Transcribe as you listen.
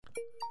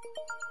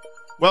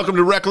Welcome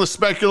to Reckless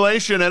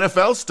Speculation,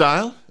 NFL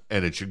style.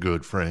 And it's your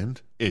good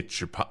friend.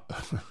 It's your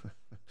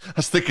I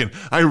was thinking,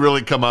 I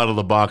really come out of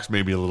the box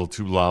maybe a little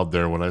too loud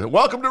there when I said,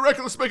 welcome to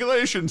Reckless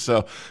Speculation.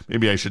 So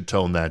maybe I should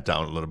tone that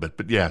down a little bit.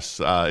 But yes,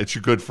 it's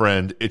your good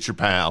friend. It's your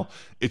pal.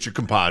 It's your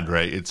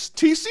compadre. It's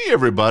TC,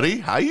 everybody.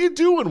 How you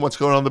doing? What's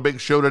going on the big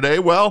show today?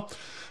 Well,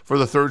 for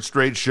the third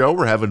straight show,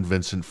 we're having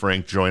Vincent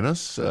Frank join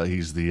us.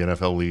 He's the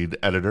NFL lead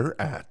editor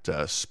at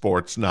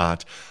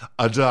sportsnot.com.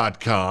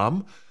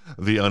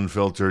 The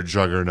unfiltered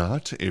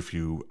juggernaut, if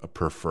you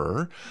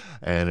prefer.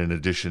 And in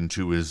addition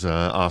to his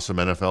awesome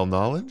NFL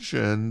knowledge,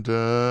 and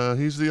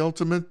he's the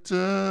ultimate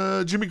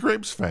Jimmy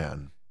Grapes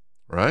fan,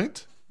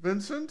 right,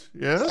 Vincent?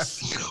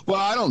 Yes?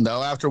 Well, I don't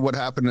know. After what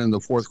happened in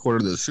the fourth quarter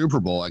of the Super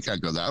Bowl, I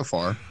can't go that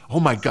far.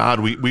 Oh, my God.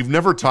 We've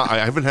never talked. I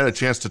haven't had a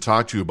chance to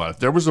talk to you about it.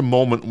 There was a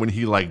moment when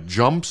he,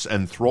 jumps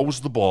and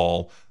throws the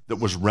ball that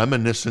was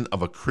reminiscent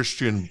of a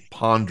Christian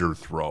Ponder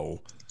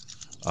throw.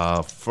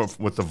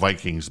 With the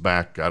Vikings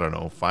back, I don't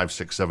know, 5,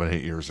 6, 7,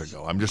 8 years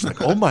ago. I'm just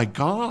like, oh my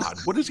God,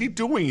 what is he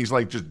doing? He's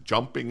just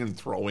jumping and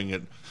throwing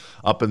it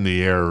up in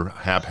the air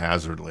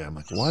haphazardly. I'm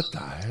like, what the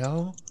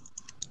hell?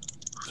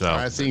 So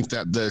I think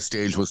that the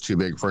stage was too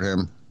big for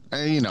him.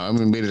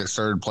 And, made it a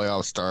third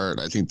playoff start.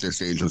 I think the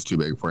stage was too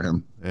big for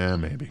him. Yeah,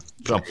 maybe.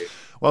 So,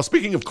 well,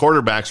 speaking of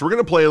quarterbacks, we're going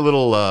to play a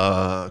little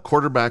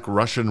quarterback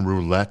Russian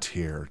roulette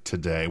here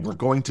today. We're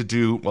going to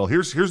do, well,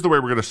 here's the way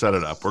we're going to set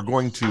it up.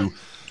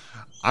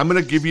 I'm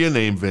going to give you a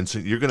name,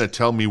 Vincent. You're going to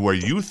tell me where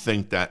you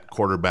think that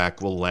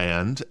quarterback will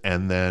land,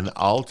 and then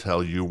I'll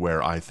tell you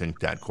where I think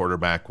that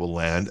quarterback will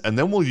land. And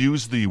then we'll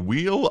use the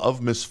Wheel of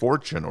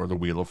Misfortune or the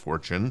Wheel of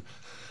Fortune,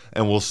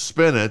 and we'll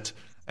spin it,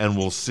 and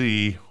we'll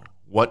see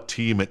what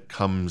team it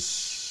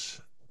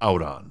comes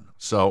out on.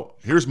 So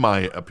here's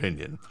my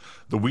opinion.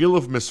 The Wheel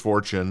of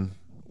Misfortune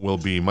will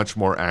be much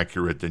more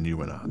accurate than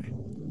you and I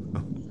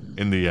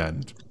in the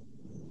end.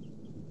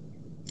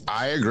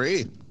 I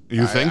agree.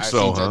 You think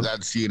so, think huh?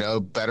 That's,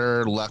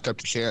 better left up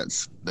to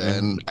chance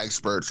than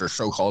experts or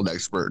so-called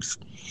experts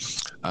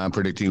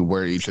predicting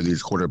where each of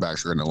these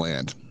quarterbacks are going to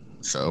land.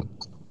 So,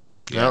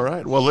 yeah. All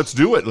right. Well, let's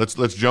do it.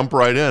 Let's jump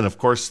right in. Of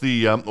course,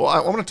 I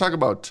want to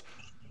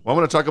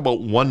talk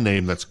about one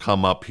name that's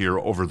come up here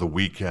over the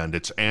weekend.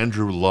 It's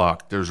Andrew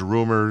Luck. There's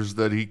rumors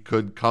that he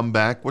could come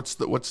back. What's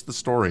the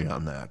story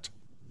on that?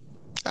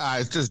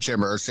 It's just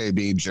Jim Irsay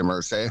being Jim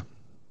Irsay.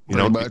 You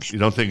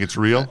don't think it's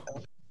real?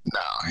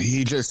 No,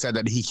 he just said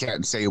that he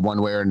can't say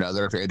one way or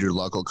another if Andrew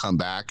Luck will come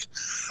back.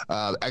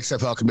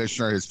 XFL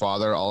commissioner, his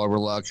father, Oliver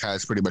Luck,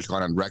 has pretty much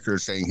gone on record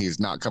saying he's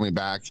not coming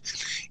back.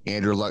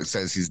 Andrew Luck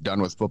says he's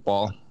done with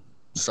football.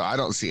 So I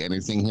don't see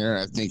anything here.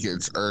 I think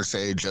it's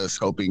Irsay just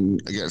hoping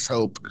against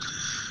hope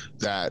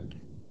that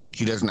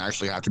he doesn't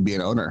actually have to be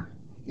an owner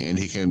and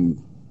he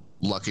can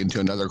luck into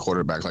another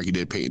quarterback like he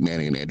did Peyton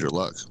Manning and Andrew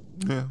Luck.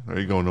 Yeah, there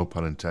you go. No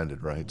pun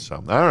intended, right? So,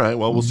 all right.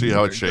 Well, we'll see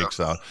how it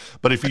shakes out.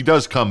 But if he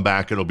does come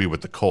back, it'll be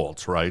with the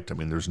Colts, right? I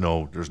mean, there's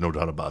no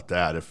doubt about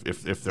that. If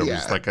there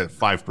was a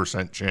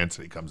 5% chance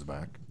that he comes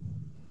back,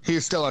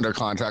 he's still under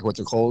contract with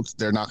the Colts.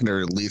 They're not going to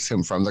release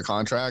him from the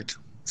contract.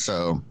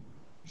 So,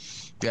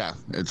 yeah,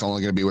 it's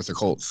only going to be with the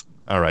Colts.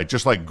 All right.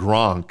 Just like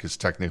Gronk is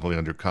technically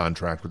under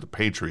contract with the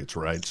Patriots,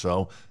 right?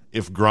 So,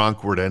 if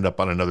Gronk were to end up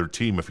on another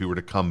team, if he were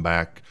to come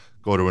back,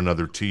 go to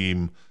another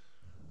team.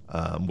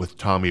 With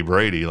Tommy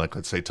Brady,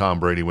 let's say Tom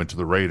Brady went to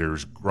the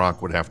Raiders,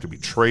 Gronk would have to be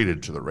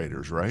traded to the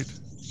Raiders, right?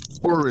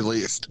 Or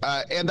released.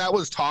 And that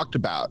was talked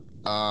about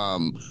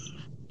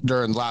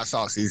during last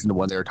offseason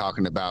when they were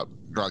talking about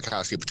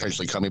Gronkowski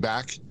potentially coming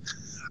back.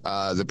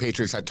 The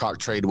Patriots had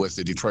talked trade with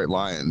the Detroit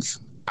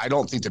Lions. I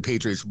don't think the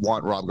Patriots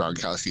want Rob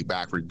Gronkowski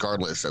back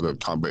regardless of if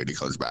Tom Brady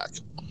comes back.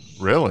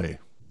 Really?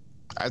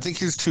 I think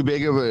he's too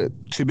big of a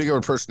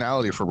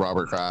personality for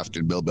Robert Kraft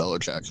and Bill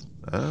Belichick.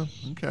 Oh,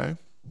 okay.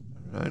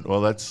 Right.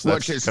 Well, that's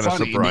which is kind of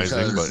funny surprising,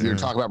 because but you're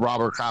talking about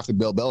Robert Kraft and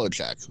Bill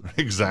Belichick.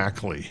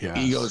 Exactly. Yeah.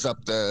 He goes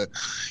up the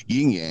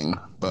yin yang,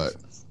 but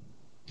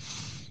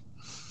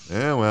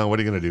yeah. Well, what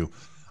are you going to do?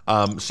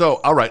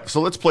 All right.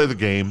 So let's play the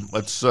game.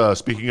 Let's.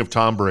 Speaking of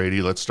Tom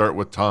Brady, let's start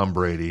with Tom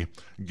Brady.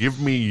 Give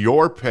me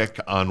your pick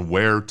on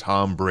where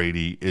Tom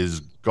Brady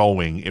is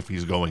going, if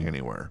he's going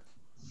anywhere.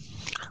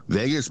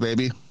 Vegas,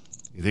 baby.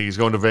 You think he's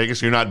going to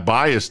Vegas? You're not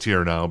biased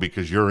here now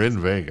because you're in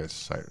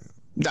Vegas.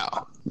 No,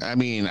 I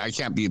mean, I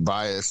can't be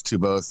biased to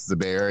both the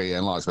Bay Area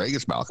and Las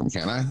Vegas, Malcolm,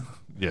 can I?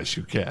 Yes,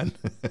 you can.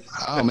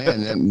 Oh,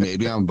 man, then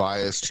maybe I'm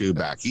biased to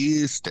back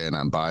east, and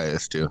I'm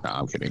biased to... No,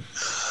 I'm kidding.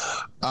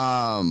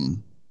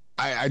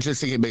 I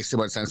just think it makes too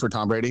much sense for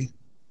Tom Brady.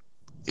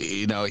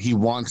 He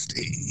wants...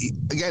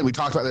 again, we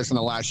talked about this in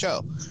the last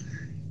show.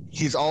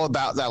 He's all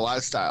about that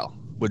lifestyle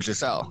with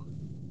Giselle,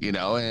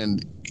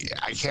 and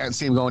I can't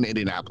see him going to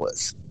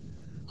Indianapolis.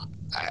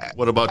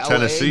 What about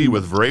Tennessee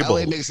with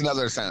Vrabel? LA makes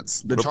another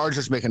sense. The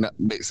Chargers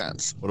make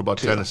sense. What about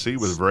Tennessee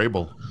with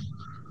Vrabel?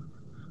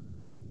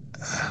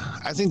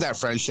 I think that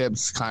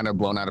friendship's kind of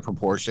blown out of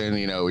proportion.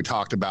 We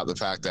talked about the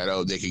fact that,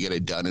 they could get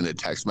it done in a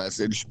text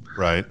message.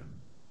 Right.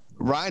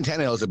 Ryan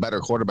Tannehill is a better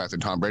quarterback than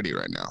Tom Brady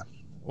right now.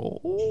 Oh,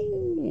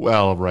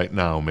 well, right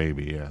now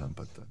maybe, yeah,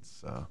 but that's.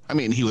 I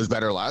mean, he was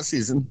better last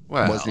season.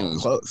 Well, wasn't even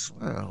close.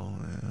 Well,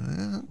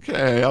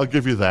 okay, I'll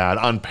give you that.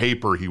 On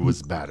paper, he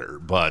was better,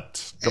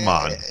 but come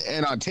on.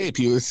 And on tape,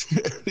 he was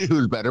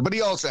better. But he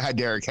also had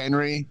Derrick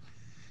Henry,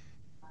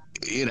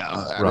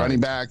 running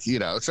back.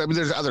 So I mean,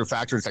 there's other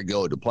factors that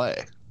go into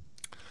play.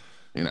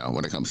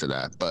 When it comes to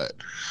that. But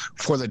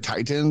for the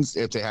Titans,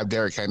 if they have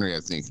Derrick Henry,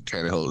 I think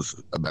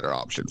Tannehill's a better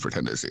option for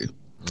Tennessee.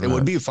 Right. It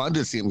would be fun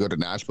to see him go to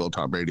Nashville,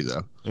 Tom Brady,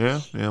 though.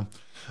 Yeah.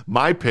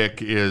 My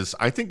pick is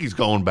I think he's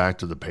going back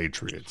to the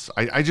Patriots.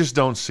 I just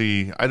don't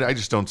see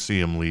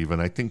him leaving.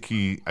 I think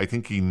he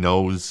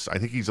knows. I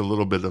think he's a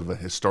little bit of a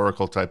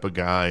historical type of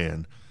guy,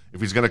 and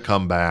if he's going to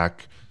come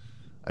back,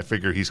 I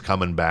figure he's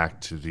coming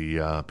back to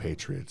the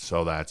Patriots.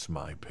 So that's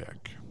my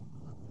pick.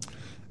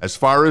 As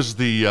far as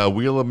the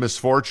Wheel of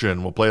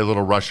Misfortune, we'll play a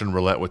little Russian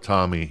roulette with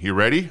Tommy. You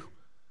ready?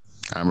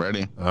 I'm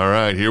ready. All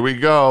right, here we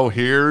go.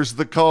 Here's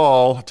the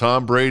call.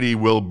 Tom Brady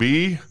will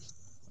be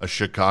a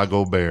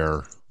Chicago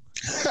Bear.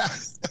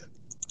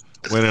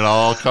 When it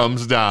all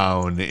comes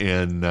down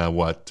in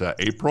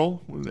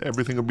April?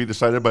 Everything will be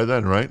decided by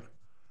then, right?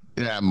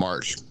 Yeah,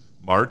 March.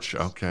 March?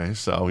 Okay,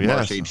 so yeah.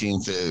 March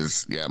 18th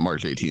is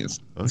March 18th.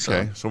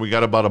 Okay, so we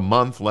got about a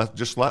month left,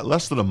 just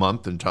less than a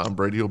month, and Tom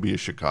Brady will be a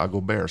Chicago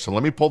Bear. So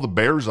let me pull the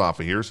Bears off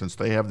of here since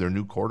they have their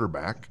new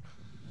quarterback.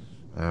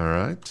 All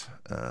right,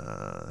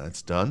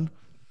 that's done.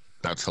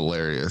 That's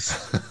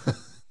hilarious.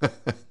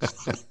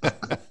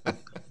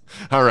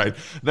 All right.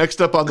 Next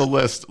up on the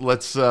list,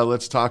 let's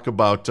talk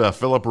about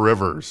Phillip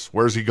Rivers.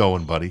 Where's he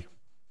going, buddy?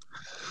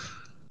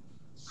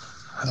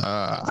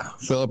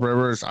 Phillip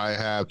Rivers, I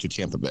have to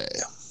Tampa Bay.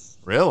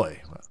 Really?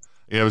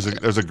 Yeah,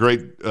 there's a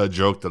great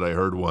joke that I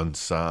heard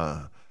once,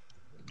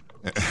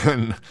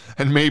 and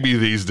maybe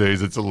these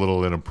days it's a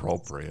little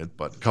inappropriate,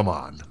 but come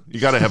on,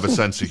 you got to have a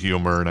sense of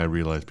humor, and I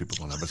realize people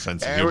don't have a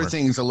sense of humor.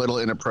 Everything's a little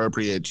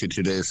inappropriate to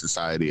today's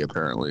society,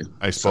 apparently.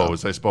 I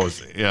suppose.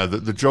 Yeah,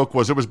 the joke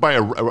was, it was by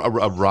a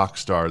rock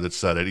star that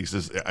said it. He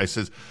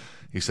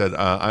said,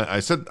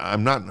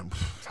 I'm not.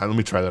 Let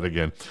me try that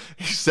again.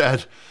 He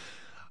said,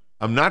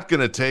 I'm not going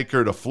to take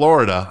her to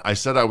Florida. I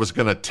said I was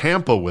going to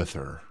Tampa with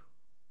her.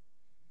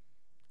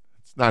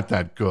 It's not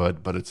that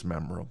good, but it's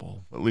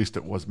memorable. At least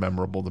it was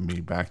memorable to me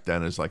back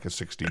then as like a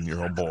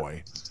 16-year-old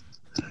boy.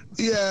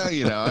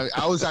 Yeah,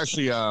 I was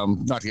actually,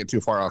 not to get too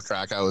far off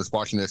track, I was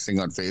watching this thing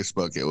on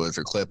Facebook. It was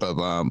a clip of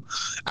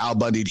Al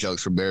Bundy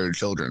jokes from Married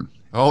Children.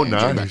 Oh, and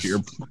nice.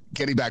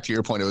 Getting back to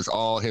your point, it was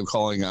all him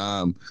calling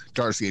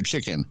Darcy a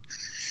chicken.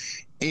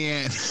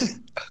 And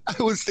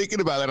I was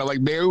thinking about that. I'm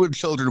like, Married with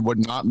Children would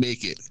not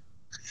make it.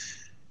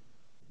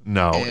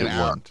 No, in it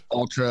our wouldn't.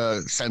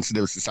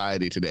 Ultra-sensitive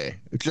society today.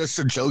 It's just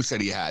the jokes that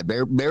he had.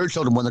 Married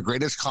Children, one of the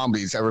greatest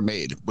comedies ever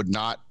made, would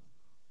not.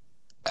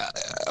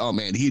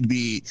 He'd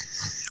be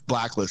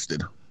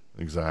blacklisted.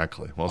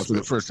 Exactly. Well, for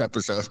the first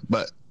episode,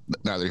 but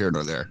neither here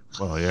nor there.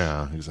 Well,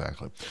 yeah,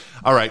 exactly.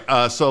 All right,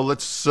 so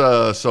let's.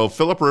 So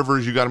Phillip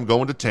Rivers, you got him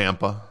going to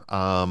Tampa.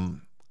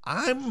 I'm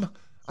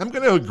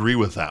going to agree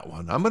with that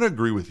one. I'm going to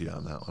agree with you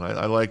on that one.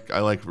 I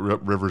like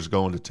Rivers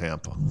going to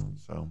Tampa.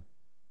 So.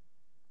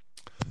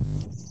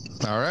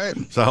 All right.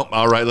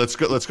 Let's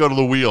go to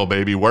the wheel,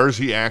 baby. Where's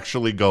he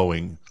actually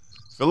going?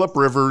 Phillip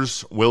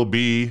Rivers will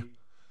be.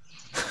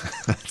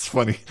 That's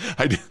funny.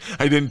 I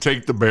didn't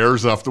take the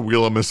Bears off the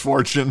Wheel of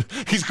Misfortune.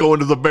 He's going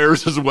to the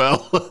Bears as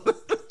well.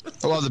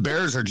 Well, the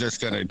Bears are just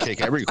going to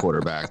take every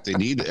quarterback. They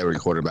need every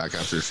quarterback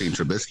after seeing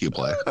Trubisky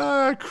play.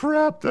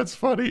 Crap. That's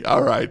funny.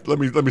 All right. Let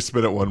me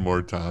spin it one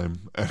more time.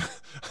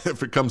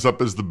 If it comes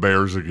up as the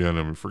Bears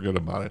again, forget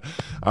about it.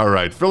 All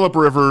right. Phillip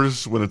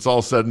Rivers, when it's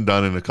all said and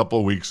done, in a couple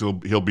of weeks,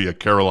 he'll be a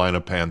Carolina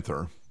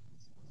Panther.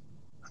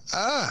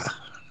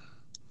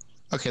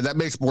 Okay. That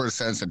makes more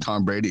sense than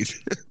Tom Brady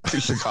to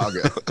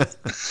Chicago,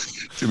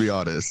 to be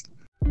honest.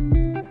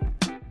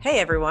 Hey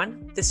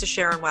everyone, this is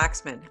Sharon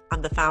Waxman.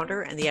 I'm the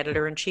founder and the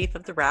editor-in-chief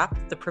of The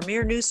Wrap, the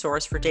premier news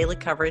source for daily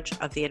coverage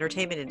of the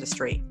entertainment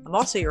industry. I'm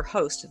also your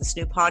host of this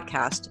new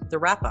podcast, The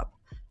Wrap Up,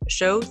 a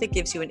show that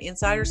gives you an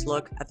insider's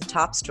look at the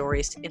top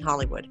stories in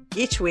Hollywood.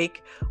 Each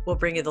week, we'll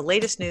bring you the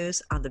latest news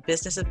on the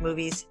business of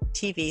movies,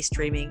 TV,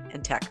 streaming,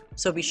 and tech.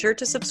 So be sure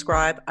to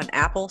subscribe on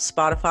Apple,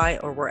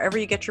 Spotify, or wherever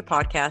you get your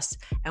podcasts,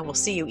 and we'll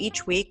see you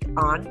each week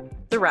on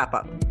The Wrap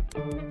Up.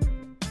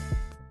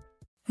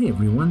 Hey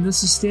everyone,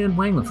 this is Stan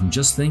Wangler from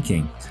Just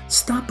Thinking.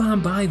 Stop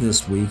on by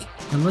this week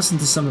and listen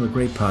to some of the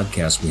great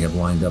podcasts we have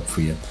lined up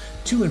for you.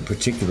 Two in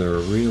particular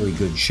are really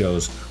good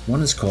shows.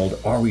 One is called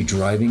Are We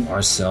Driving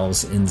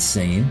Ourselves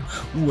Insane?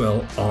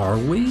 Well, are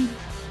we?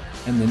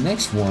 And the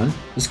next one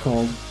is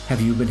called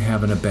Have You Been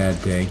Having a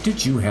Bad Day?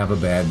 Did you have a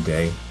bad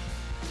day?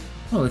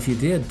 Well, if you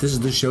did, this is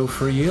the show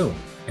for you.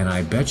 And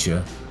I bet you,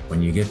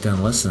 when you get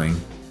done listening,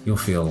 you'll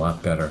feel a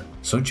lot better.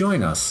 So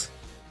join us.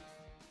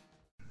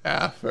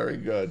 Yeah, very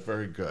good,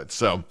 very good.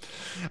 So,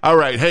 all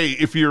right. Hey,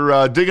 if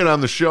you're digging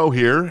on the show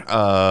here,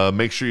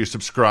 make sure you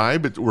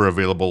subscribe. We're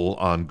available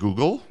on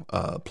Google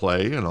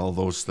Play and all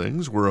those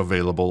things. We're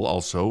available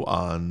also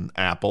on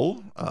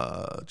Apple.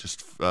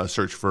 Just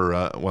search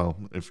for,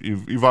 if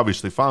you've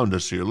obviously found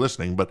us, so you're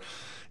listening. But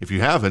if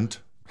you haven't,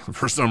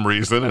 for some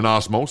reason, and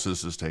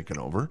osmosis has taken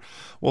over,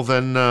 well,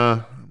 then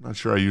I'm not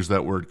sure I used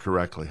that word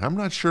correctly. I'm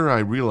not sure I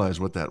realize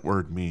what that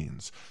word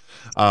means.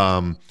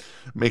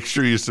 Make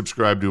sure you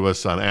subscribe to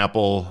us on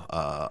Apple,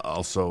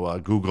 also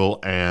Google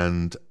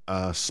and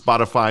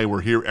Spotify.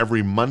 We're here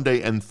every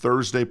Monday and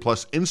Thursday,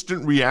 plus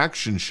instant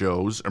reaction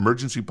shows,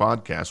 emergency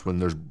podcasts when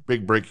there's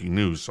big breaking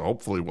news. So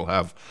hopefully we'll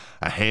have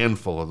a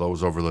handful of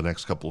those over the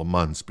next couple of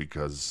months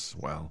because,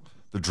 well,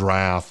 the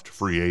draft,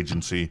 free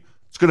agency,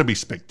 it's going to be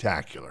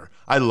spectacular.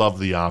 I love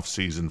the off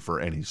season for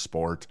any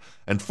sport,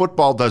 and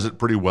football does it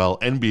pretty well.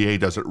 NBA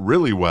does it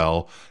really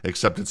well,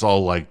 except it's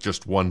all like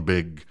just one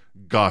big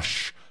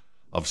gush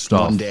of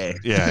stuff. One day.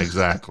 Yeah,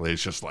 exactly.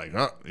 It's just like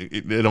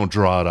they don't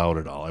draw it out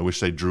at all. I wish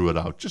they drew it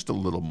out just a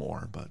little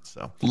more, but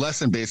so less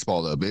than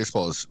baseball though.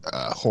 Baseball is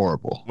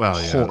horrible.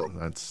 Well, yeah, horrible.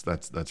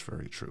 That's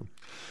very true.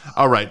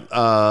 All right.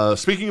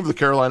 Speaking of the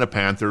Carolina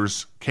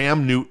Panthers,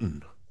 Cam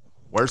Newton.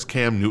 Where's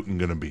Cam Newton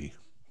going to be?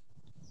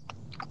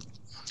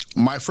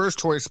 My first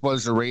choice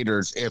was the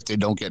Raiders if they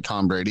don't get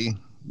Tom Brady.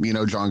 You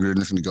know, John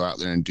Gruden's going to go out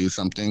there and do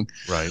something.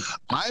 Right.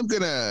 I'm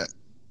going to,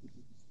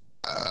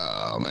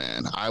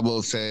 I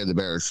will say the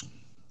Bears.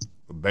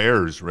 The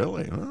Bears,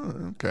 really?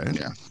 Oh, okay.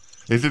 Yeah.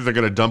 You think they're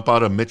going to dump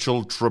out a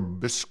Mitchell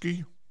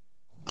Trubisky?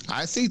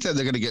 I think that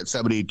they're going to get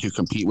somebody to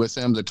compete with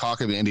him. The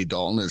talk of Andy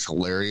Dalton is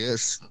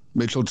hilarious.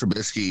 Mitchell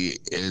Trubisky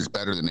is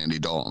better than Andy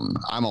Dalton.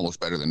 I'm almost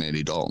better than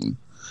Andy Dalton.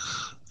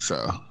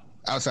 So,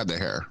 outside the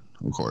hair,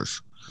 of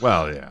course.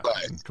 Well, yeah.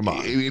 But come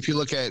on. If you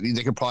look at,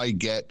 they could probably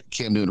get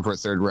Cam Newton for a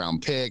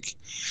third-round pick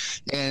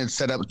and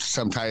set up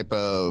some type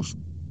of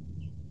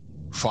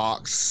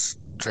Fox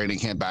training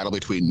camp battle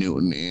between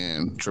Newton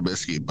and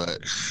Trubisky. But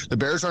the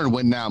Bears are in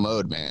win-now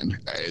mode, man.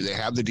 They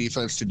have the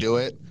defense to do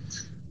it.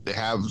 They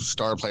have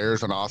star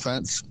players on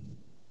offense.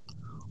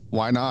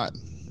 Why not?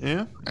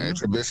 Yeah. And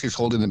Trubisky's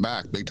holding them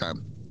back big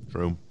time.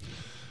 True.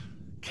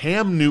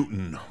 Cam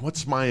Newton.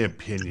 What's my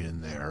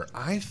opinion there?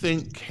 I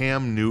think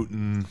Cam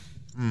Newton.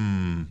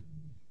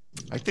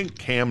 I think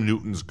Cam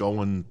Newton's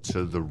going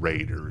to the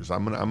Raiders.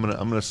 I'm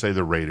gonna say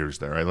the Raiders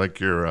there. I like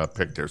your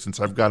pick there. Since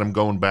I've got him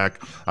going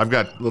back, I've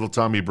got little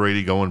Tommy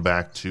Brady going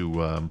back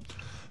to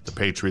the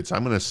Patriots.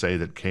 I'm gonna say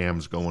that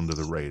Cam's going to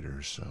the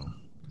Raiders. So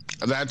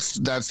that's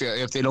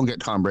if they don't get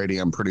Tom Brady,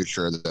 I'm pretty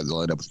sure that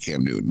they'll end up with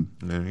Cam Newton.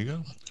 there you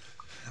go.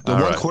 The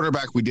one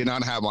quarterback we did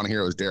not have on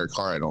here was Derek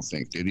Carr, I don't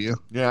think. Did you?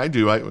 Yeah, I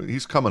do.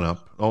 He's coming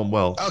up. Oh,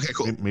 well. Okay,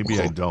 cool. Maybe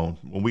cool. I don't.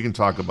 Well, we can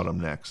talk about him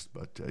next.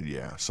 But,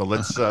 yeah. So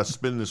let's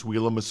spin this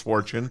wheel of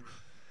misfortune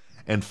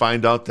and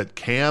find out that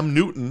Cam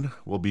Newton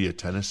will be a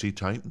Tennessee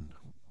Titan.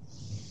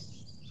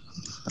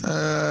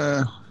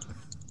 No?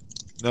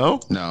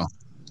 No.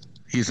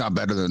 He's not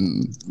better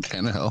than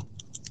Tannehill.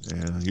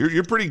 Yeah,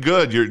 you're pretty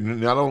good. You're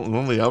not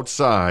only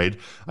outside.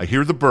 I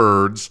hear the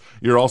birds.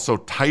 You're also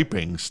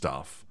typing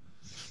stuff.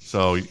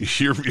 So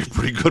you're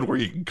pretty good where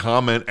you can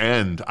comment,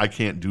 and I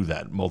can't do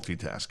that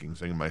multitasking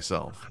thing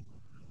myself.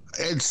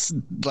 It's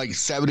like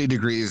 70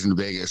 degrees in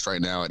Vegas right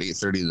now at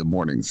 8:30 in the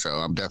morning, so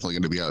I'm definitely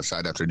going to be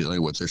outside after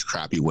dealing with this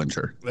crappy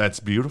winter.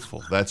 That's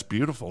beautiful. That's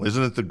beautiful.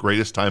 Isn't it the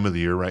greatest time of the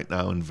year right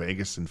now in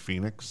Vegas and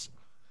Phoenix?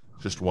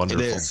 Just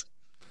wonderful. It is.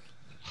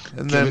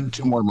 And Give then it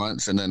 2 more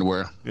months, and then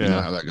you know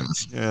how that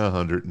goes. Yeah,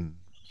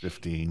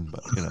 115,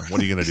 but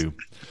what are you going to do?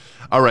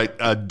 All right,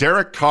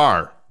 Derek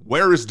Carr.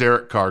 Where is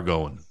Derek Carr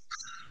going?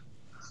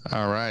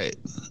 All right.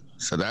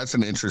 So that's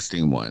an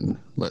interesting one.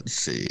 Let's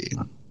see.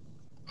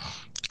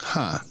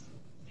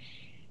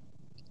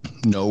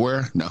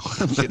 Nowhere? No,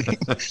 I'm kidding.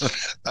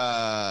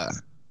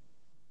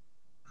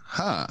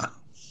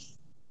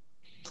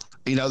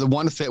 The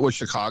one fit was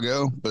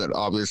Chicago, but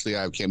obviously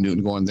I have Cam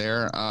Newton going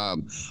there.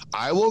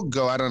 I will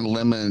go out on a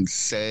limb and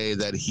say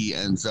that he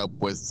ends up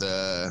with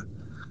the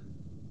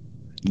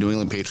New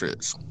England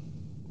Patriots.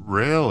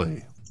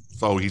 Really?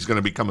 So he's going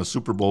to become a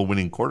Super Bowl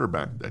winning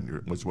quarterback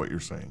then, was what you're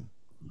saying.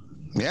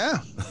 Yeah,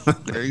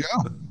 there you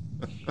go.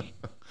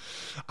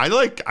 I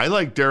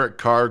like Derek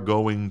Carr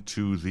going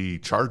to the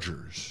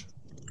Chargers.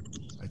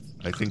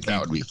 I think that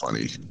would be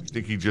funny. I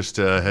think he just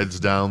heads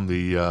down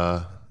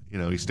the,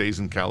 he stays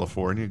in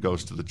California,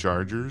 goes to the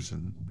Chargers,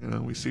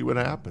 and we see what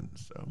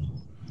happens. So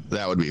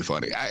that would be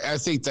funny. I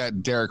think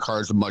that Derek Carr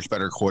is a much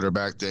better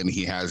quarterback than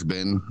he has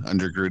been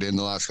under Gruden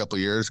the last couple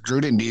of years.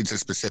 Gruden needs a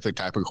specific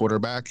type of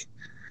quarterback,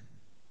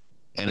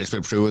 and it's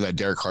been proven that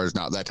Derek Carr is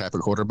not that type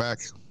of quarterback.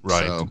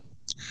 Right. So,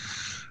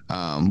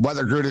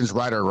 whether Gruden's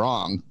right or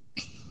wrong,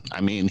 I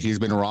mean, he's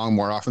been wrong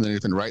more often than he's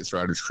been right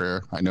throughout his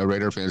career. I know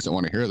Raider fans don't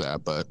want to hear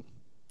that, but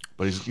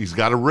he's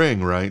got a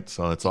ring, right?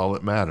 So that's all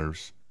that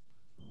matters.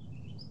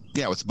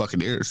 Yeah, with the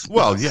Buccaneers.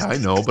 Well, yeah, I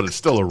know, but it's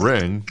still a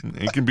ring.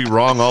 He can be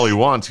wrong all he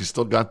wants. He's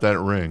still got that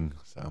ring.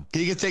 So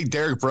he could take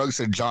Derek Brooks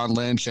and John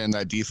Lynch and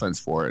that defense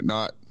for it.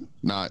 Not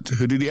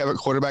who did he have at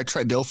quarterback?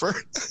 Trent Dilfer.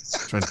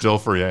 Trent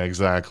Dilfer, yeah,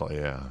 exactly,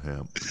 yeah.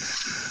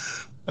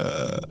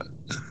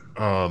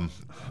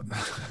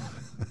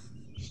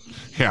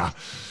 Yeah.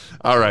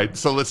 All right,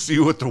 so let's see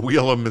what the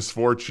Wheel of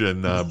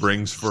Misfortune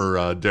brings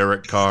for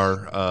Derek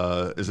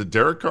Carr. Is it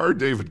Derek Carr or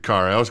David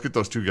Carr? I always get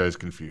those two guys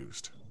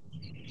confused.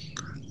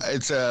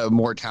 It's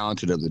more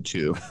talented of the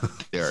two,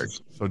 Derek.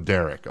 So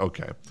Derek,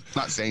 okay.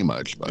 Not saying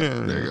much, but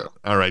there you go.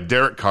 All right,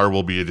 Derek Carr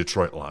will be a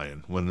Detroit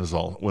Lion when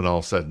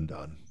all said and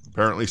done.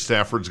 Apparently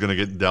Stafford's going to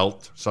get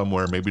dealt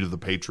somewhere, maybe to the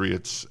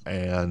Patriots,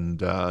 and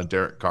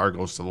Derek Carr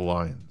goes to the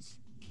Lions.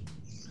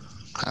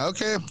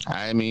 Okay.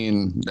 I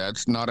mean,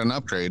 that's not an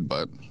upgrade,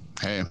 but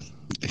hey,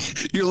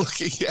 you're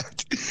looking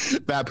at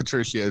Matt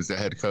Patricia as the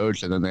head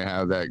coach, and then they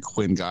have that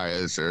Quinn guy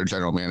as their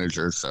general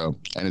manager, so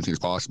anything's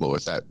possible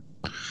with that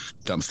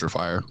dumpster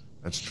fire.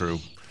 That's true.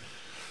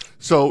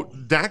 So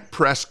Dak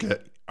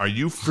Prescott, are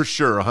you for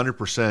sure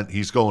 100%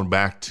 he's going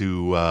back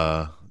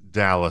to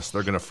Dallas?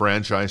 They're going to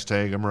franchise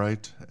tag him,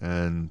 right?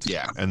 And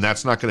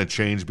that's not going to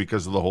change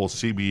because of the whole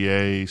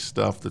CBA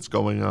stuff that's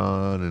going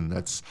on, and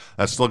that's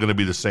still going to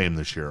be the same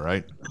this year,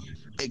 right?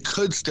 It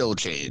could still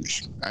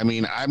change. I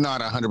mean, I'm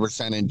not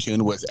 100% in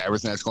tune with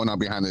everything that's going on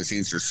behind the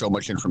scenes. There's so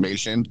much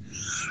information.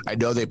 I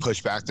know they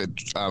pushed back the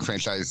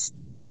franchise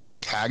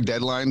tag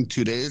deadline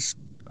 2 days.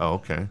 Oh,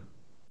 okay.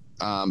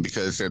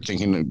 Because they're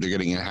thinking they're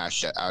getting a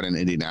hash out in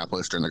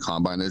Indianapolis during the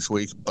combine this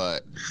week.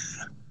 But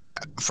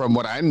from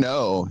what I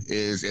know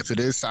is if it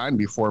is signed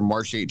before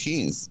March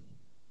 18th,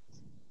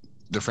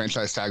 the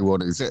franchise tag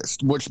won't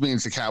exist, which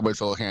means the Cowboys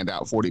will hand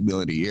out $40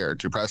 million a year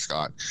to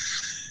Prescott,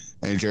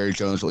 and Jerry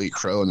Jones will eat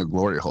crow in the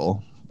glory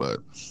hole. But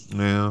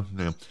yeah.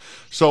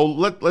 So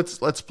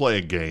let's play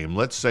a game.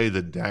 Let's say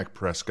that Dak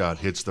Prescott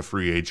hits the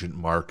free agent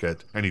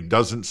market and he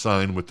doesn't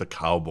sign with the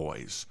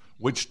Cowboys.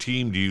 Which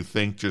team do you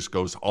think just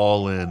goes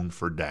all in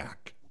for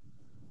Dak?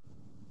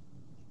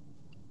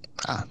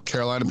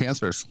 Carolina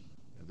Panthers.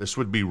 This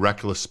would be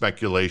reckless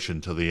speculation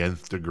to the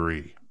nth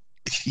degree.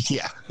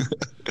 Yeah.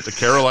 The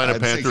Carolina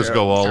Panthers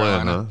go all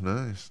in, huh?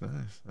 Nice.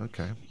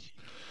 Okay.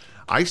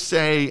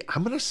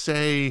 I'm going to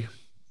say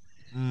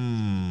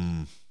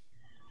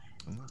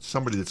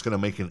somebody that's going to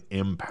make an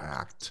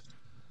impact.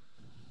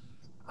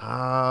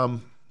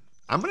 I'm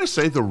going to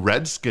say the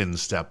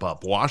Redskins step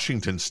up.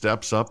 Washington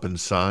steps up and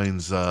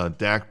signs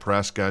Dak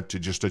Prescott to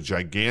just a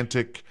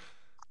gigantic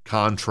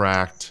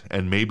contract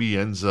and maybe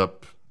ends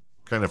up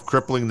kind of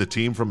crippling the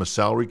team from a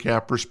salary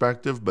cap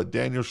perspective. But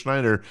Daniel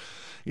Snyder,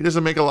 he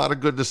doesn't make a lot of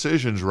good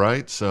decisions,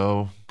 right?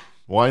 So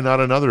why not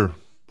another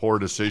poor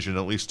decision,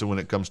 at least when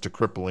it comes to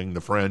crippling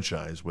the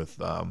franchise with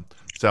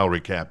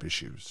salary cap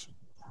issues?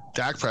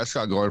 Dak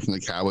Prescott going from the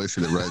Cowboys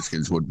to the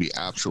Redskins would be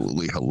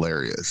absolutely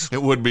hilarious.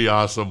 It would be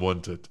awesome,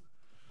 wouldn't it?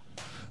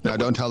 Now,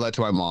 don't tell that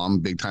to my mom,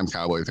 big-time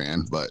Cowboy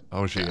fan, but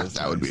she is.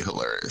 That would be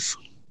hilarious.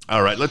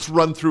 All right, let's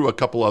run through a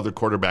couple other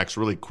quarterbacks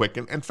really quick.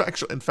 And in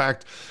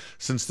fact,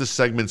 since this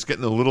segment's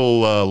getting a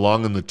little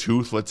long in the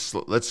tooth, let's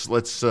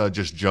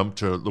just jump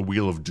to the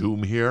Wheel of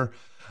Doom here.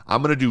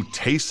 I'm going to do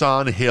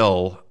Taysom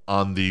Hill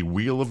on the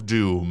Wheel of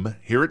Doom.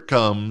 Here it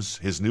comes.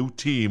 His new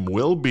team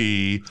will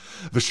be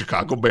the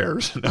Chicago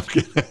Bears. No, I'm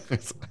kidding.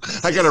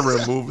 I got to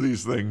remove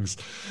these things.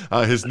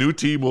 His new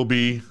team will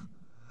be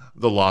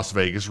the Las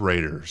Vegas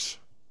Raiders.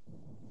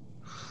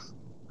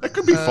 That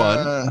could be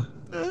fun.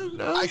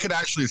 No. I could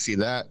actually see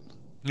that,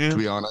 to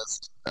be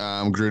honest.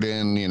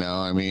 Gruden,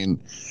 I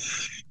mean,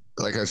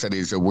 like I said,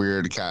 he's a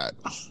weird cat.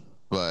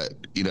 But,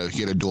 you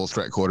get a dual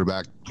threat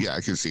quarterback. Yeah, I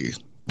could see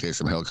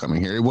Taysom Hill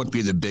coming here. It wouldn't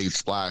be the big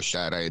splash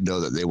that I know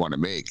that they want to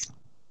make.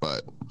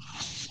 But,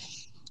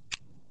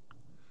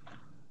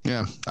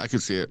 yeah, I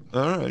could see it.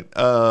 All right.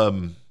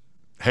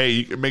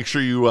 Hey, make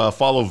sure you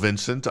follow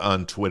Vincent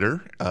on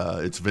Twitter.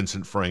 It's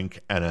Vincent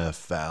Frank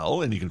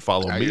NFL. And you can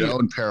follow me. At your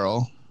own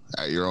peril.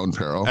 At your own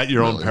peril. At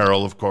your own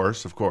peril, of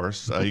course.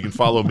 You can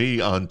follow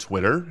me on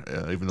Twitter,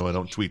 even though I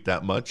don't tweet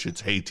that much.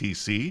 It's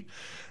HeyTC.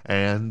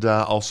 And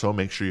also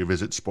make sure you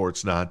visit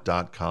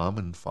sportsnaut.com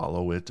and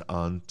follow it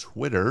on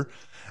Twitter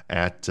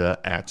at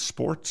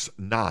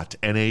sportsnaut,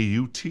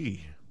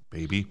 N-A-U-T,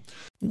 baby.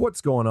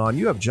 What's going on?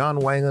 You have John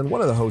Wangland,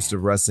 one of the hosts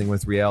of Wrestling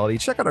with Reality.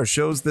 Check out our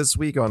shows this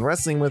week on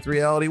Wrestling with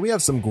Reality. We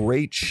have some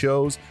great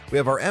shows. We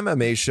have our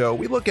MMA show.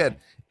 We look at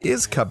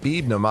is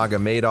Khabib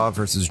Nurmagomedov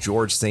versus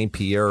George St.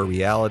 Pierre a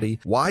reality?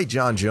 Why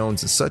John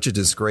Jones is such a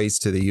disgrace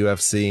to the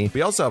UFC?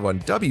 We also have on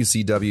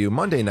WCW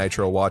Monday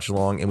Nitro Watch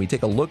Along, and we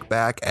take a look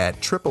back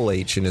at Triple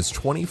H in his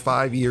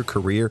 25-year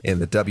career in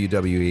the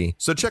WWE.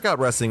 So check out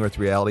Wrestling with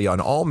Reality on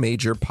all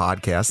major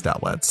podcast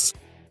outlets.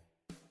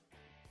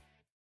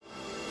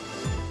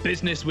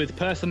 Business with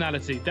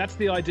personality. That's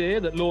the idea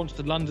that launched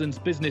London's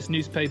business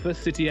newspaper,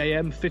 City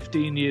AM,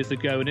 15 years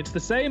ago. And it's the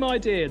same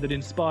idea that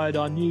inspired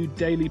our new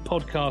daily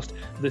podcast,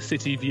 The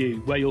City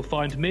View, where you'll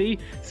find me,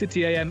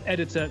 City AM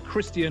editor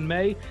Christian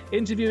May,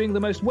 interviewing the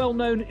most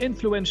well-known,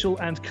 influential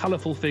and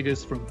colourful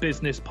figures from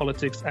business,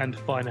 politics and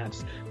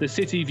finance. The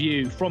City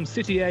View from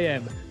City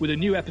AM, with a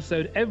new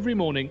episode every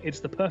morning.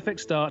 It's the perfect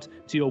start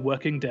to your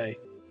working day.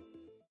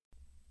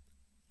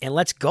 And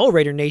let's go,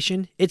 Raider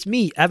Nation. It's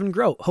me, Evan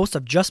Grote, host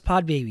of Just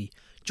Pod Baby.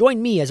 Join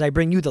me as I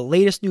bring you the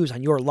latest news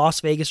on your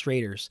Las Vegas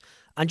Raiders.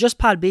 On Just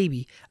Pod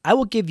Baby, I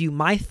will give you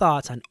my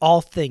thoughts on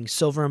all things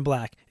silver and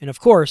black. And of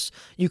course,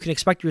 you can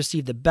expect to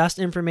receive the best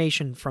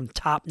information from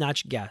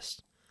top-notch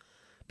guests.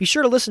 Be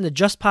sure to listen to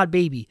Just Pod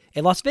Baby,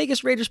 a Las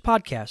Vegas Raiders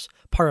podcast,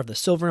 part of the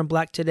Silver and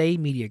Black Today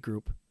media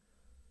group.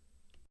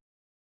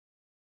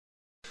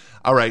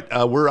 All right,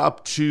 we're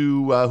up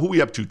to, who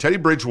we up to? Teddy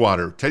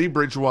Bridgewater. Teddy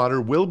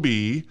Bridgewater will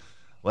be,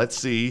 let's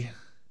see,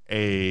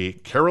 a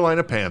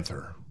Carolina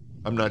Panther.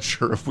 I'm not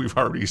sure if we've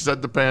already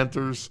said the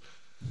Panthers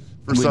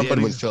for somebody.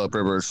 Did with Philip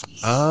Rivers.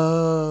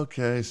 Oh,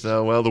 okay.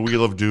 So, well, the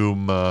Wheel of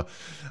Doom.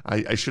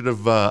 I should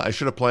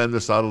have planned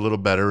this out a little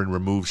better and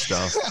removed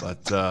stuff,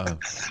 but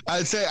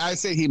I'd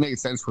say he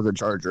makes sense for the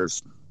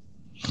Chargers.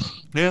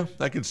 Yeah,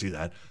 I can see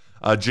that.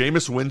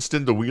 Jameis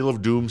Winston, the Wheel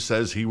of Doom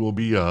says he will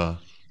be a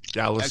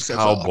Dallas XFL.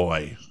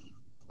 Cowboy.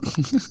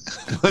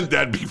 Wouldn't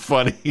that be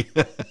funny?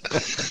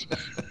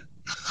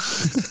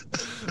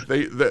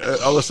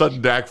 All of a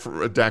sudden,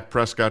 Dak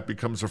Prescott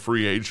becomes a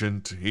free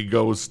agent. He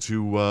goes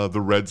to the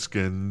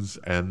Redskins,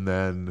 and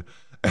then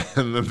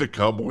the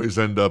Cowboys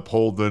end up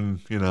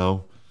holding,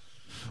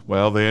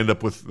 they end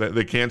up with,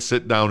 they can't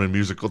sit down in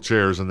musical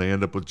chairs, and they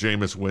end up with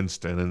Jameis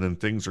Winston, and then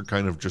things are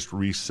kind of just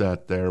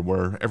reset there,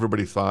 where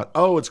everybody thought,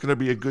 oh, it's going to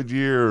be a good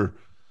year.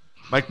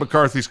 Mike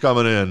McCarthy's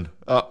coming in.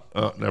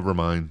 Never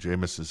mind.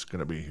 Jameis is going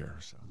to be here.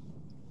 So.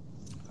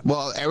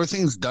 Well,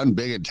 everything's done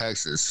big in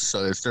Texas,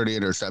 so his 30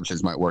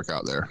 interceptions might work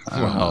out there.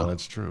 Wow,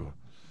 that's true.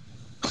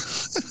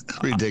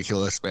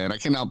 Ridiculous, man. I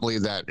cannot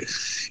believe that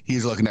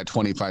he's looking at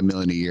 $25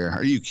 million a year.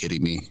 Are you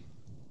kidding me?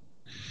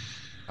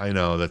 I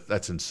know,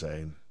 that's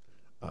insane.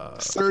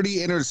 30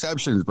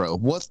 interceptions, bro.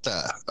 What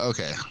the?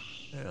 Okay.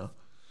 Yeah.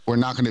 We're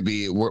not going to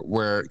be,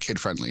 we're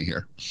kid-friendly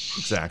here.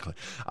 Exactly.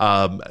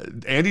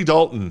 Andy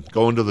Dalton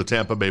going to the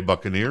Tampa Bay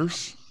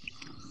Buccaneers.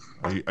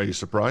 Are you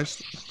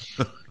surprised?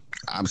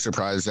 I'm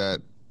surprised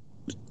that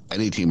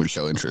any team would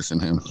show interest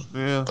in him.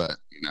 Yeah. But,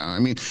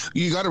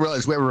 you got to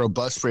realize we have a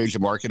robust free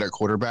agent market at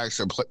quarterback.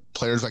 So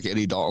players like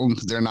Andy Dalton,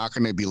 they're not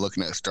going to be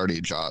looking at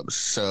starting jobs.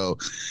 So,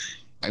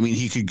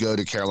 he could go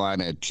to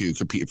Carolina to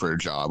compete for a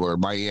job, or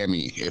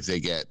Miami if they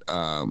get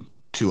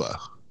Tua.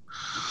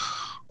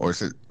 Or,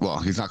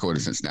 he's not going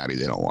to Cincinnati.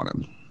 They don't want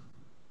him.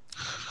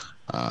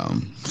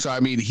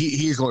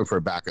 He's going for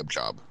a backup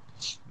job.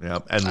 Yeah,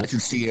 and I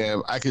could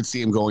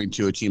see him going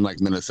to a team like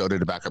Minnesota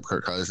to back up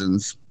Kirk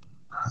Cousins,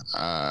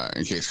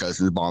 in case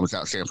Cousins bombs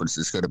out. San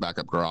Francisco to back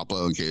up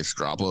Garoppolo in case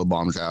Garoppolo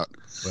bombs out.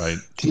 Right.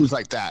 Teams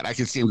like that. I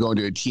could see him going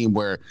to a team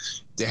where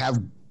they have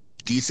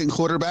decent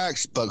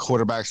quarterbacks, but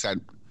quarterbacks that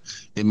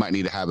they might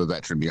need to have a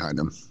veteran behind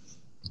them.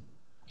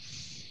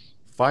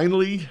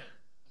 Finally,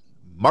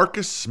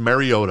 Marcus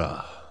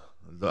Mariota.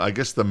 I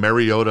guess the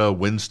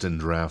Mariota-Winston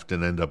draft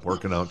didn't end up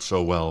working out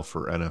so well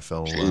for two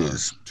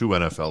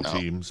NFL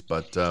teams.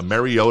 But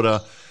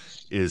Mariota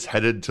is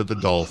headed to the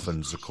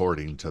Dolphins,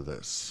 according to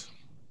this.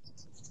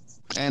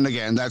 And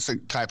again, that's the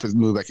type of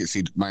move I could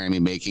see Miami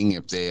making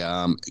if they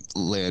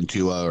land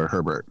Tua or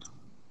Herbert.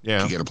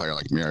 Yeah. To get a player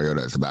like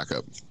Mariota as a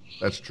backup.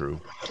 That's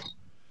true.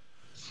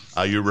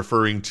 You're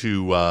referring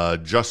to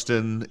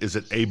Justin, is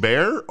it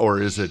Hebert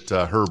or is it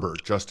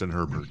Herbert? Justin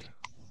Herbert.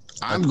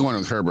 I'm going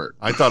with Herbert.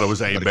 I thought it was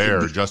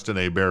Hebert, Justin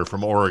Hebert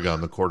from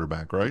Oregon, the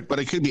quarterback, right? But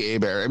it could be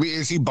Hebert.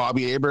 Is he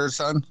Bobby Hebert's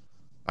son?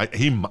 I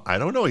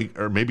don't know,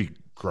 or maybe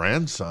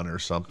grandson or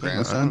something.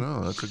 Grandson? I don't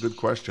know. That's a good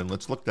question.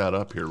 Let's look that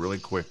up here really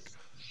quick.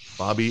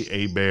 Bobby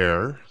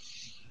Hebert.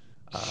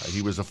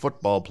 He was a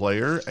football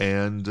player,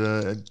 and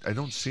I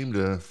don't seem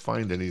to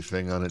find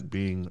anything on it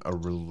being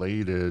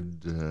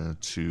related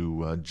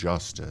to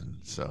Justin.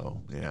 So,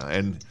 yeah,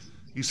 and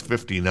he's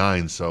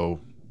 59,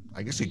 so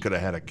I guess he could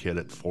have had a kid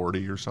at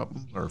 40 or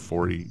something, or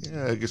 40.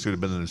 Yeah, I guess he would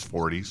have been in his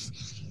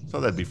 40s,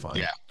 so that'd be fine.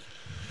 Yeah.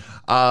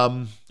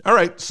 All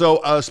right,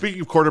 so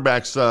speaking of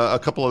quarterbacks, a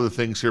couple other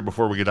things here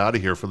before we get out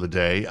of here for the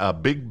day.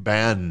 Big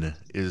Ben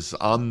is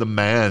on the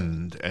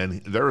mend,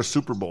 and they're a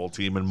Super Bowl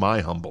team, in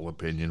my humble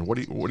opinion. What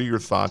are your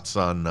thoughts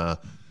on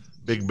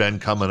Big Ben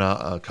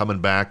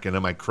coming back? And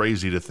am I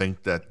crazy to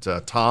think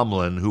that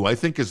Tomlin, who I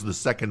think is the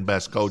second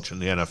best coach in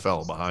the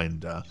NFL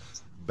behind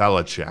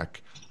Belichick,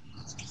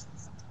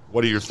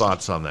 what are your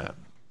thoughts on that?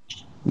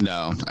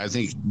 No, I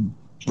think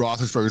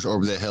Roethlisberger's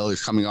over the hill.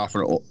 He's coming off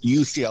an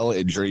UCL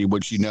injury,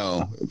 which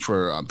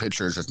for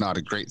pitchers is not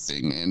a great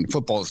thing. And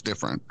football is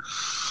different,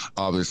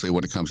 obviously,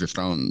 when it comes to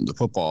throwing the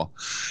football.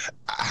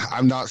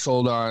 I'm not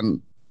sold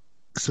on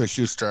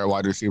Smith-Schuster,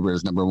 wide receiver,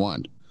 as number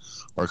one,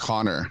 or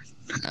Connor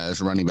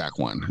as running back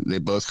one. They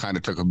both kind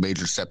of took a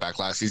major step back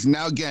last season.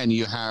 Now, again,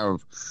 you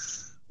have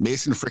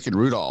Mason freaking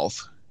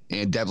Rudolph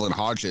and Devlin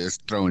Hodges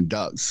throwing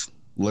ducks,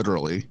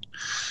 literally.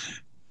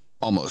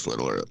 Almost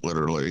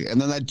literally.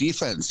 And then that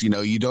defense,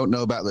 you don't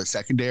know about the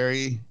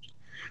secondary,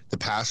 the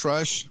pass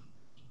rush.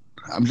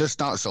 I'm just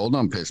not sold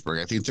on Pittsburgh.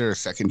 I think they're a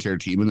second-tier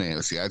team in the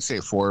AFC. I'd say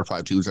 4 or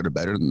 5 teams that are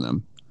better than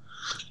them,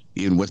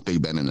 even with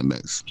Big Ben in the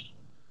mix.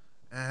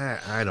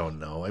 I don't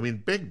know.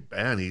 Big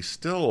Ben, he's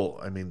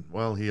still,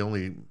 he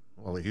only,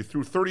 Well, he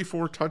threw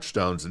 34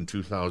 touchdowns in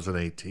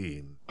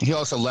 2018. He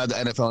also led the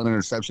NFL in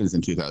interceptions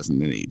in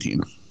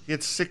 2018. He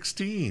had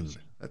 16.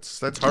 That's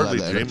hardly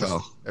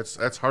Jameis.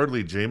 That's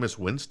hardly Jameis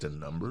Winston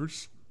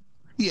numbers.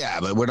 Yeah,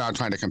 but we're not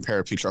trying to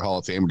compare future Hall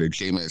of Famer to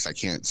Jameis. I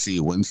can't see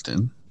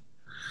Winston.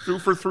 Threw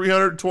for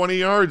 320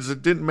 yards.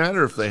 It didn't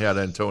matter if they had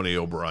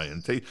Antonio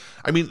Bryant.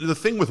 The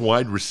thing with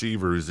wide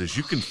receivers is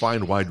you can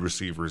find wide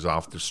receivers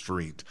off the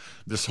street.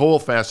 This whole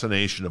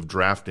fascination of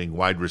drafting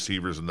wide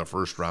receivers in the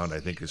first round, I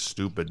think, is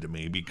stupid to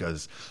me,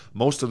 because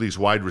most of these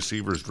wide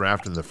receivers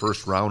drafted in the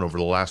first round over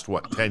the last,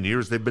 10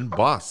 years, they've been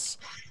busts.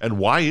 And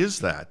why is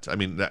that? I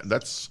mean,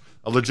 that's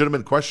a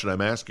legitimate question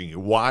I'm asking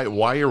you. Why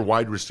are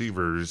wide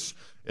receivers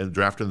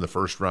drafted in the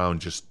first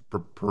round just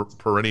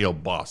perennial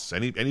busts?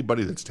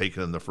 Anybody that's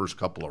taken in the first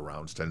couple of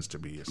rounds tends to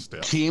be a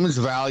stiff. Teams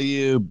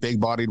value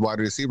big-bodied wide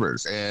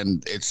receivers,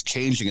 and it's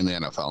changing in the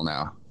NFL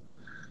now.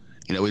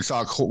 You know, we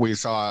saw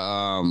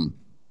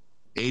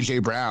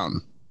AJ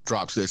Brown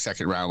drop to the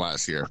second round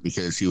last year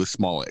because he was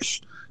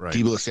smallish. Right.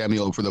 Deebo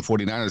Samuel for the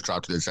 49ers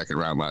dropped to the second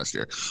round last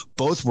year.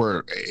 Both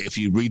were, if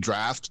you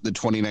redraft the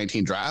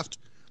 2019 draft,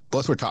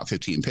 both were top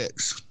 15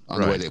 picks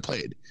on the way they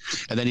played.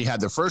 And then you had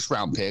the first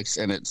round picks,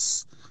 and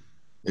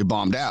it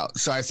bombed out.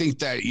 So I think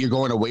that you're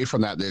going away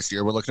from that this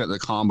year. We're looking at the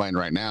combine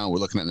right now. We're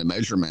looking at the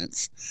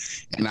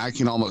measurements, and I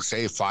can almost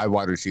say 5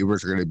 wide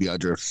receivers are going to be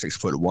under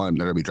 6'1". They're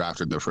going to be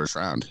drafted in the first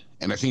round,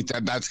 and I think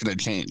that that's going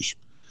to change.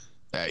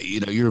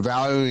 You're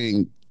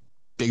valuing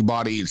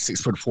big-bodied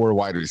 6'4"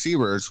 wide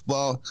receivers.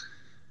 Well,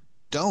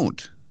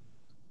 don't.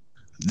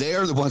 They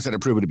are the ones that are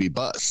proven to be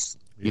busts.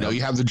 Yeah.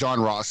 You have the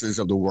John Rosses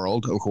of the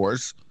world, of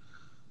course,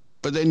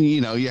 but then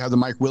you have the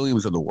Mike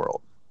Williams of the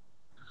world.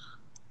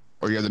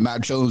 Or you have the Matt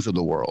Jones of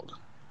the world.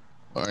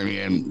 I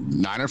mean,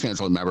 Niner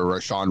fans will remember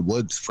Rashawn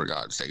Woods, for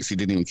God's sakes. He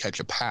didn't even catch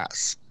a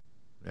pass.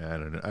 Yeah,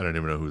 I don't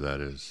even know who that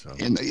is. So.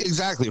 And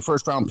exactly,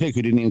 first-round pick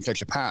who didn't even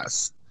catch a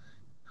pass,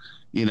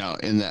 in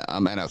the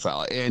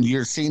NFL. And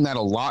you're seeing that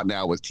a lot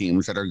now with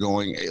teams that are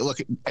going, hey, look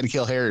at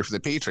N'Keal Harry for the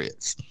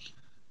Patriots.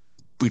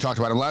 We talked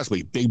about him last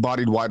week.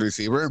 Big-bodied wide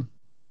receiver,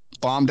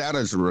 bombed out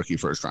as a rookie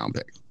first-round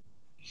pick.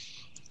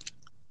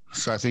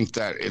 So I think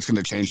that it's going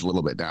to change a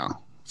little bit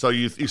now. So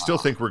you still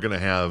think we're going to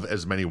have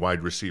as many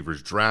wide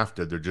receivers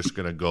drafted? They're just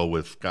going to go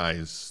with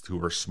guys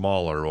who are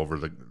smaller over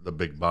the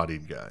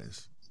big-bodied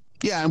guys.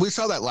 Yeah, and we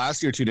saw that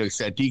last year, to an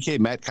extent. DK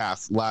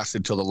Metcalf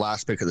lasted till the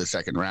last pick of the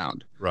second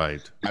round.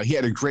 Right. Now, he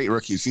had a great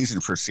rookie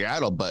season for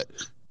Seattle, but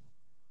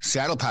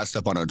Seattle passed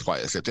up on him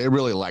twice. If they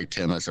really liked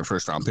him as a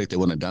first-round pick, they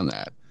wouldn't have done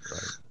that.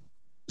 Right.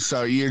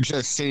 So you're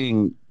just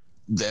seeing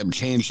them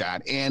change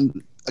that.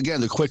 And,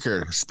 again, the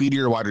quicker,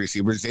 speedier wide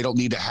receivers, they don't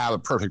need to have a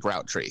perfect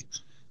route tree.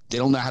 They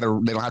don't have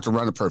to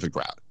run a perfect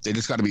route. They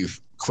just got to be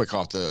quick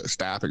off the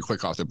snap and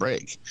quick off the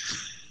break.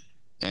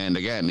 And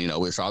again,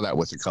 we saw that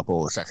with a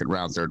couple of second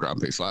round, third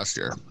round picks last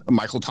year.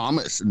 Michael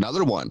Thomas,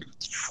 another one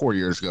 4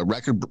 years ago,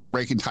 record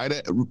breaking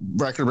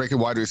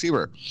wide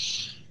receiver.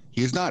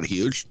 He's not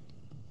huge.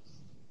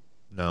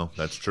 No,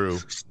 that's true.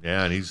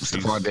 Yeah, and he's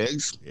Stephon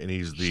Diggs,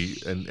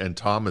 and and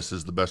Thomas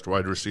is the best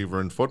wide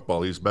receiver in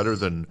football. He's better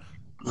than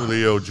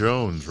Julio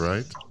Jones,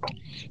 right?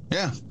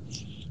 Yeah.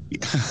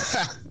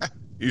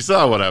 You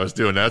saw what I was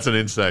doing. That's an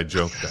inside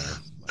joke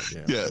there.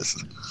 Yeah.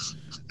 Yes.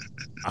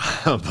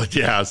 But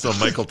yeah, so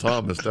Michael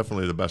Thomas,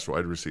 definitely the best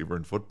wide receiver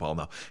in football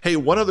now. Hey,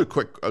 one other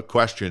quick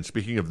question.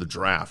 Speaking of the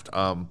draft,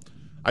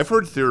 I've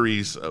heard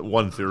theories,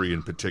 one theory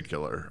in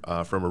particular,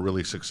 from a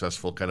really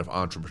successful kind of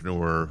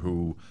entrepreneur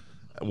who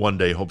one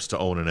day hopes to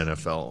own an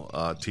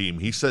NFL team.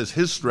 He says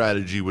his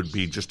strategy would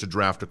be just to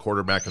draft a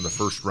quarterback in the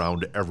first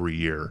round every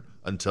year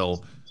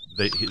until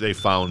they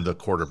found the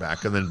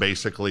quarterback. And then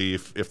basically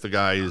if the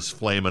guy is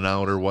flaming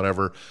out or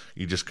whatever,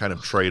 you just kind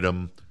of trade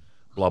him,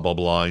 blah, blah,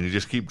 blah, and you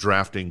just keep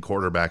drafting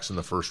quarterbacks in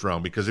the first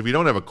round, because if you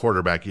don't have a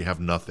quarterback, you have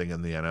nothing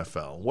in the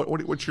NFL.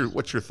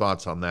 What's your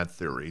thoughts on that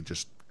theory?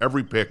 Just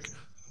every pick,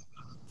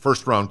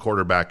 first round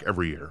quarterback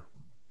every year.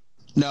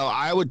 No,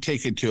 I would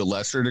take it to a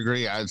lesser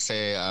degree. I'd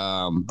say,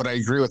 but I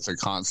agree with the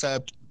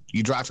concept.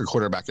 You draft a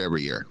quarterback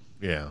every year.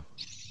 Yeah.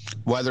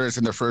 Whether it's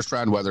in the first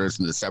round, whether it's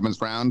in the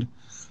seventh round.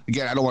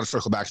 Again, I don't want to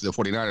circle back to the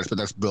 49ers, but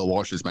that's Bill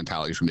Walsh's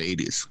mentality from the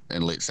 80s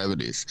and late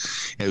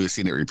 70s. And we've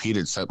seen it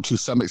repeated to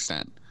some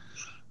extent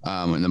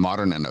in the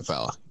modern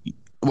NFL.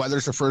 Whether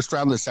it's the first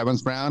round or the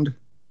seventh round,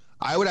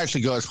 I would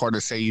actually go as far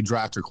to say you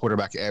draft a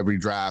quarterback every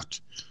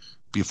draft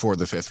before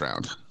the fifth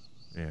round.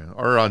 Yeah,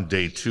 or on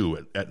day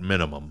 2 at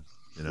minimum.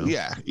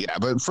 Yeah,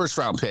 but first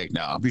round pick,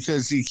 no,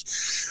 because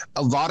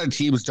a lot of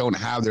teams don't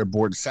have their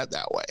board set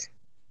that way.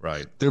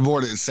 Right. Their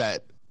board is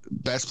set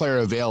best player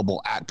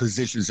available at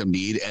positions of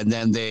need, and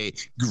then they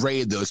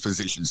grade those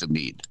positions of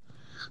need.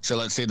 So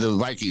let's say the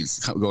Vikings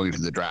going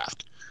into the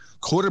draft.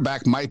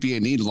 Quarterback might be a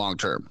need long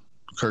term.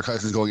 Kirk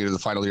Cousins going into the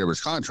final year of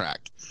his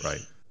contract.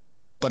 Right.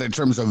 But in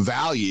terms of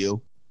value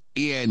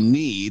and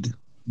need,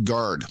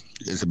 guard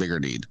is a bigger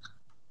need.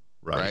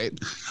 Right?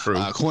 True.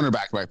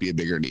 Cornerback might be a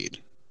bigger need.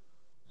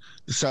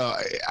 So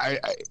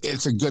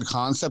it's a good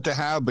concept to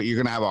have, but you're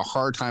going to have a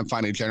hard time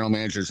finding general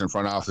managers and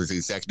front office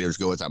executives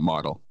go with that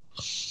model.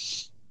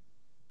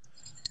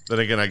 Then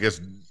again, I guess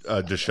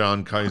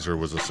Deshaun Kaiser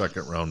was a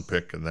second-round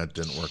pick, and that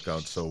didn't work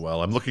out so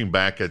well. I'm looking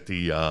back at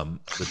the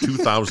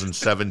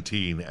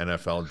 2017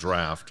 NFL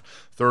draft.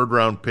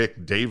 Third-round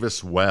pick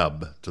Davis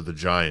Webb to the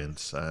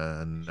Giants,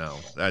 and no,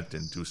 that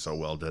didn't do so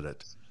well, did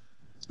it?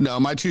 No,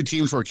 my two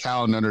teams were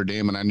Cal and Notre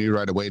Dame, and I knew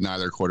right away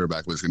neither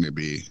quarterback was going to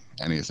be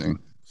anything.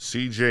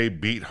 C.J.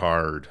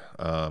 Beathard,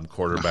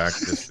 quarterback.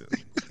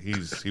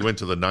 He went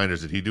to the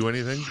Niners. Did he do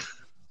anything?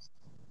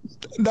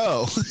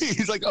 No,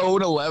 he's like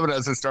 0-11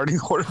 as a starting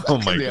quarterback in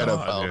the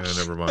NFL. Yeah,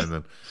 never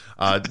mind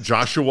then.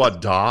 Joshua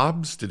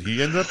Dobbs, did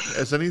he end up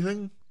as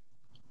anything?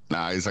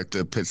 Nah, he's like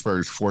the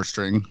Pittsburgh's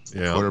four-string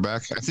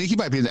quarterback. I think he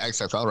might be in the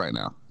XFL right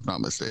now, if not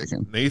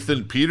mistaken.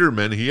 Nathan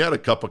Peterman, he had a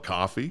cup of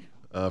coffee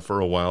for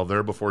a while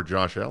there before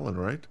Josh Allen,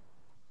 right?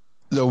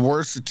 The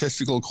worst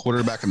statistical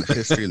quarterback in the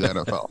history of the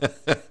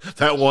NFL.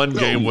 That one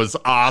game was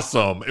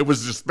awesome. It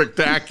was just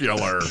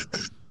spectacular.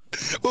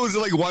 What was it,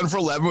 like 1 for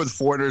 11 with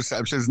 4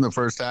 interceptions in the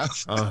first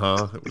half?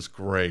 It was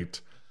great.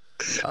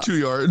 2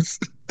 yards.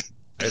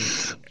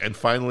 And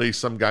finally,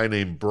 some guy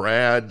named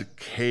Brad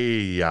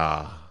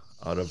Kaya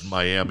out of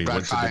Miami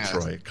went to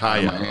Detroit.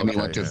 Miami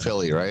went to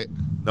Philly, right?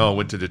 No,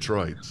 went to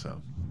Detroit.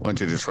 So went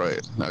to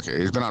Detroit. Okay,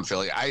 he's been on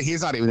Philly.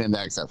 He's not even in the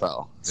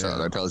XFL, so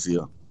that tells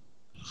you.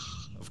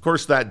 Of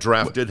course, that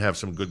draft did have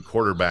some good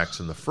quarterbacks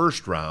in the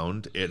first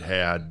round. It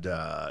had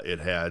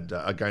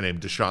a guy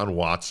named Deshaun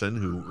Watson,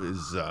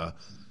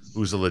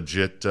 who's a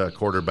legit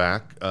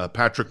quarterback.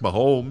 Patrick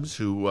Mahomes,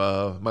 who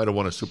might have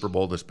won a Super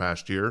Bowl this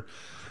past year.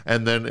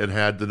 And then it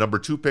had the number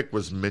 2 pick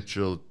was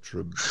Mitchell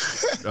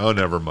Oh,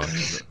 never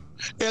mind.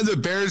 And the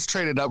Bears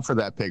traded up for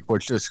that pick,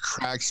 which just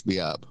cracks me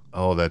up.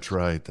 Oh, that's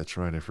right. I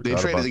forgot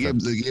about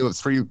that. They gave up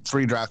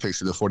three draft picks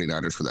to the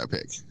 49ers for that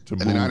pick. And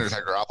the Niners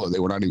had Garoppolo. They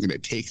were not even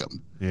going to take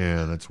him.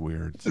 Yeah, that's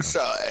weird.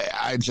 So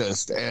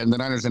and the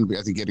Niners ended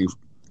up, I think, getting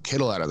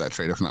Kittle out of that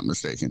trade, if I'm not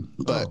mistaken.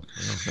 But,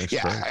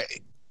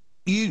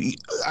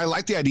 I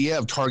like the idea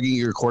of targeting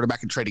your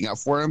quarterback and trading up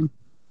for him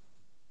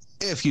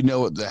if you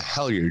know what the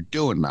hell you're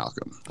doing,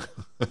 Malcolm.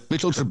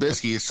 Mitchell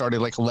Trubisky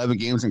started like 11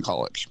 games in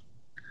college.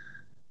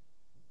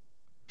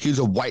 He's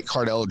a white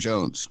Cardell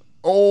Jones.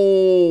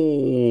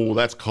 Oh,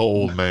 that's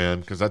cold,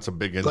 man, because that's a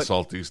big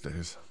insult these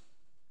days.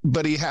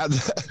 But he had,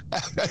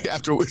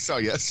 after we saw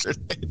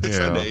yesterday,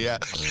 Sunday,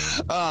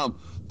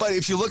 but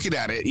if you're looking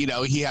at it,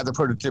 he had the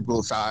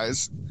prototypical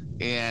size,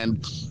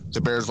 and the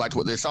Bears liked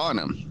what they saw in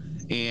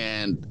him.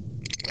 And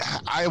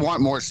I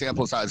want more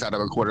sample size out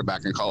of a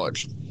quarterback in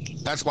college.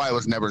 That's why I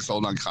was never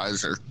sold on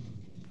Kaiser,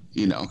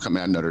 coming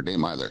out of Notre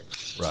Dame either.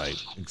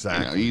 Right,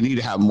 exactly. You need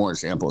to have more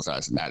sample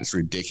size than that. It's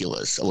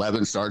ridiculous.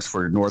 11 starts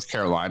for North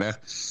Carolina,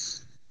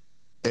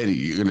 and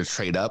you're going to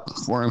trade up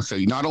for him. So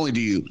not only do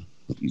you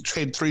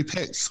trade 3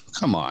 picks,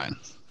 come on.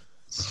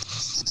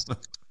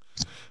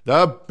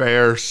 The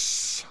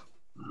Bears.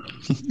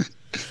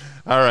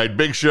 All right,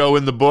 big show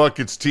in the book.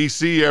 It's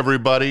TC,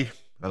 everybody,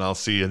 and I'll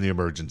see you in the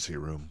emergency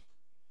room.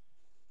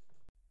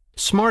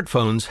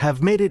 Smartphones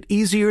have made it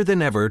easier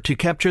than ever to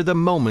capture the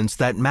moments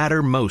that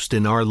matter most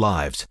in our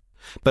lives.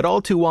 But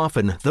all too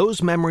often,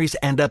 those memories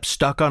end up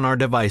stuck on our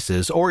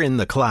devices or in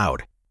the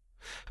cloud.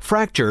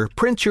 Fracture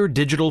prints your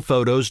digital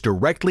photos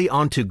directly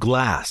onto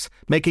glass,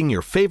 making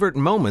your favorite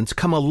moments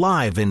come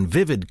alive in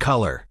vivid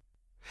color.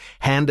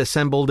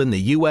 Hand-assembled in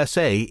the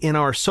USA in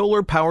our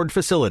solar-powered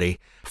facility,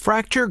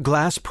 Fracture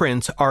glass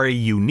prints are a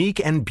unique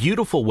and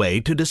beautiful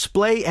way to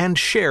display and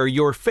share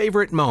your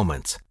favorite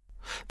moments.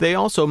 They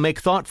also make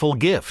thoughtful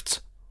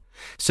gifts.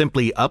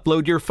 Simply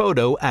upload your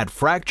photo at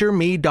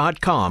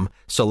FractureMe.com,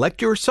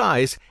 select your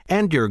size,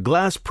 and your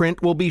glass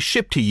print will be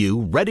shipped to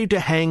you ready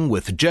to hang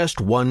with just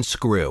one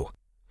screw.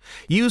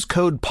 Use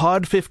code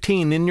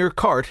POD15 in your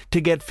cart to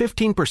get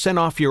 15%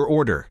 off your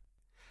order.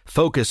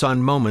 Focus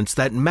on moments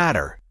that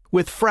matter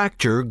with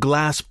Fracture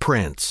glass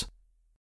prints.